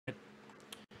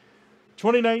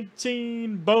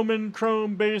2019 Bowman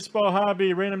Chrome Baseball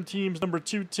Hobby, random teams number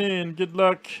 210. Good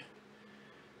luck.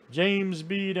 James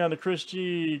B down to Chris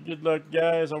G. Good luck,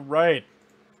 guys. All right.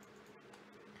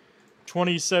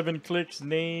 27 clicks,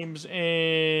 names,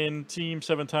 and team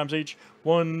 7 times each.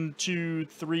 1, 2,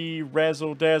 3,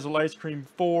 Razzle Dazzle Ice Cream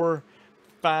 4,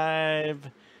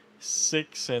 5,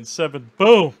 6, and 7.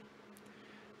 Boom!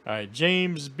 All right,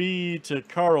 James B to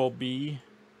Carl B.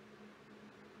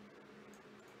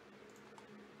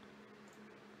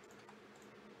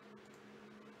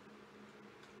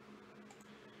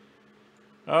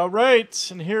 All right,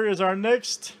 and here is our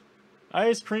next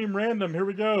ice cream random. Here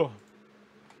we go.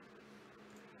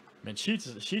 Man,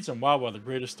 Sheets and Wawa are the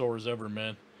greatest stores ever,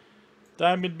 man.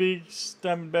 Diamondbacks,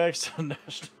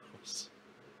 Nationals.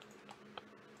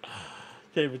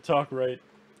 Can't even talk right.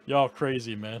 Y'all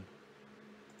crazy, man.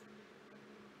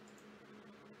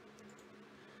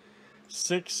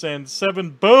 6 and 7.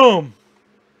 Boom!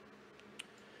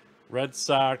 Red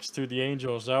Sox to the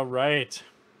Angels. All right.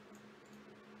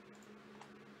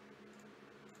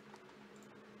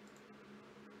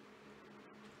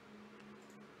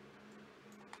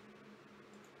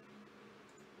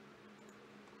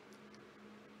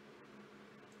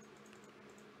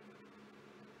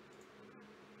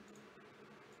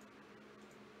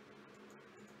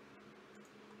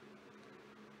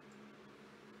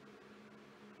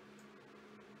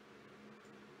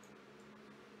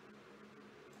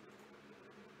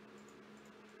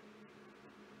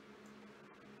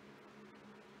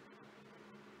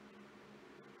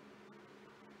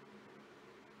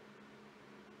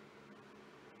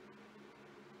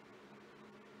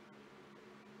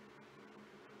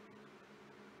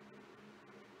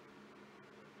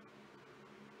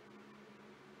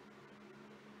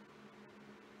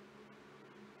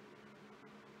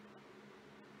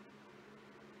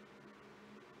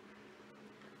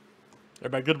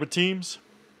 Everybody good with teams?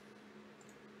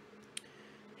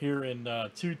 Here in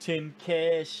 210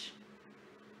 cash.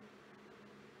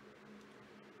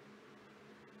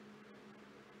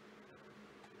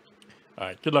 All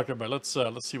right, good luck, everybody. Let's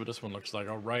see what this one looks like.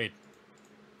 All right.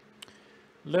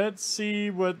 Let's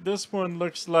see what this one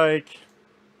looks like.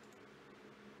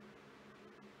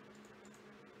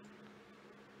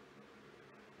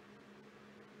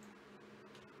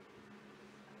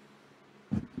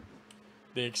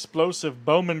 The explosive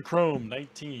Bowman Chrome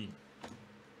 19.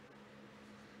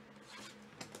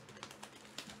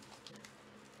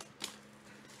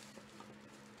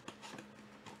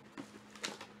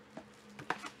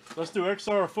 Let's do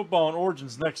XR football and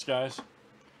Origins next, guys.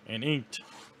 And inked.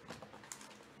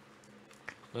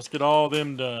 Let's get all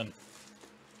them done.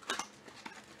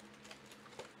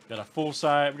 Got a full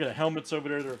size. We got helmets over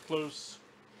there that are close.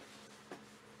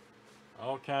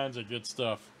 All kinds of good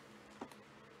stuff.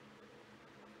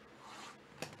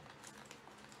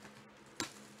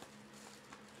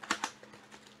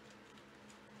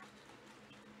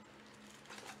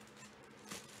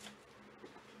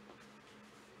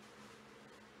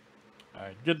 All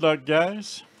right, good luck,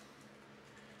 guys.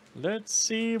 Let's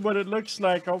see what it looks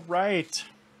like. All right.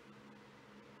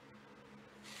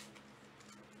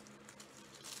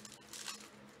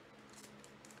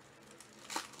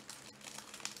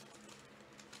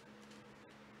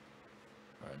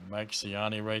 All right, Mike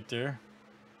Ciani right there.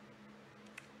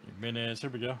 Jimenez, here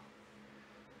we go.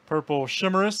 Purple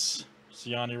Shimmerous.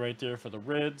 Ciani right there for the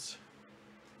Reds.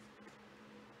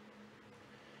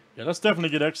 Yeah, let's definitely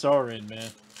get XR in,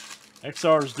 man.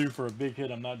 XR is due for a big hit.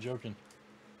 I'm not joking.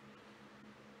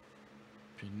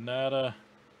 Pinata.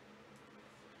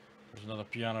 There's another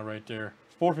Piano right there.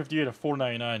 458 of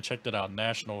 499. Check that out.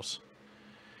 Nationals.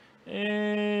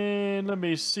 And let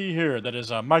me see here. That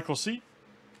is Michael C.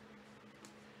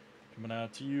 Coming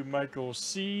out to you, Michael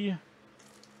C.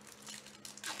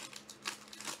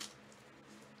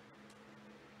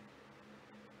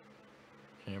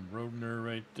 Cam Rodner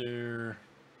right there.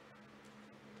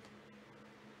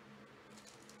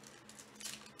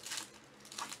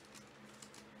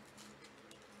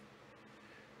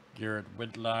 Garrett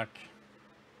Whitlock,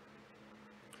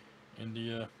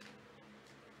 India.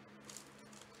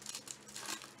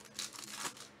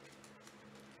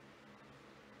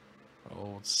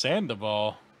 Old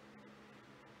Sandoval.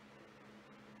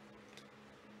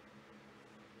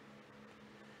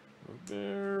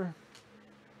 Robert.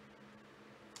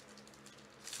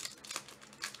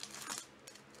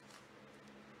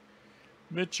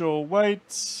 Mitchell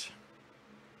White.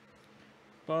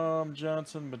 Baum,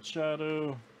 Johnson,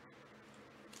 Machado.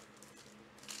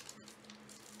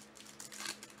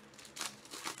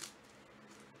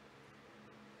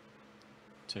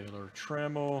 Taylor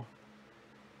Trammell.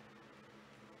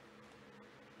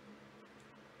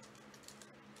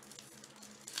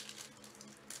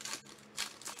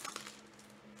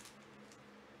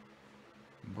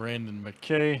 Brandon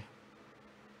McKay.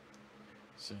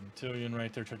 Centillion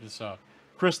right there. Check this out.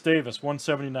 Chris Davis,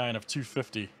 179 of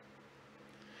 250.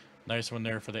 Nice one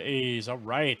there for the A's. All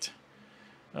right.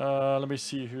 Let me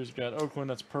see who's got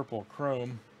Oakland. That's purple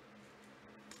chrome.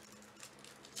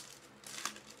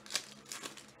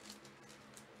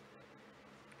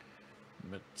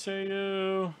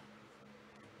 Mateo.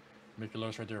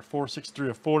 Mikolas right there.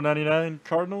 463 of 499.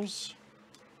 Cardinals.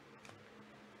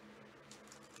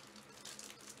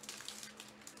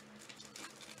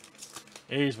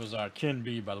 A's was Ken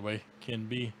B, by the way. Ken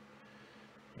B.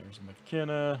 There's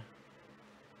McKenna.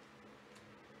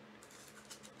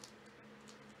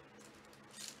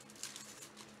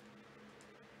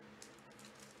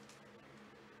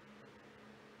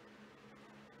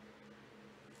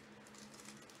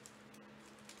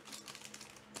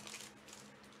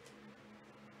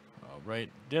 All right,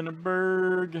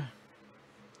 Denberg.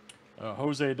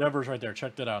 Jose Devers right there.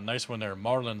 Check that out. Nice one there.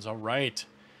 Marlins. All right.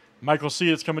 Michael C.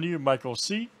 It's coming to you. Michael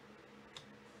C.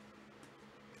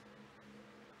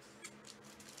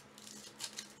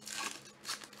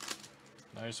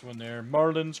 Nice one there.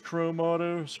 Marlins, Chrome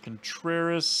Autos,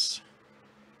 Contreras.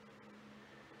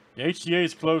 The HTA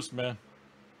is close, man.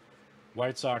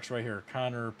 White Sox right here.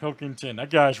 Connor Pilkington. That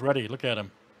guy's ready. Look at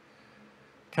him.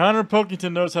 Connor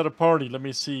Pilkington knows how to party. Let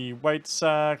me see. White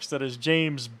Sox. That is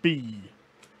James B.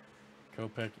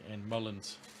 Kopech and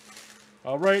Mullins.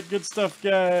 All right. Good stuff,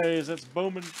 guys. That's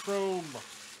Bowman Chrome.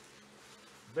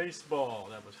 Baseball.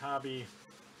 That was Hobby.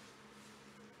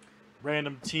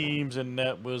 Random teams, and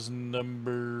that was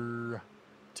number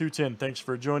 210. Thanks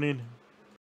for joining.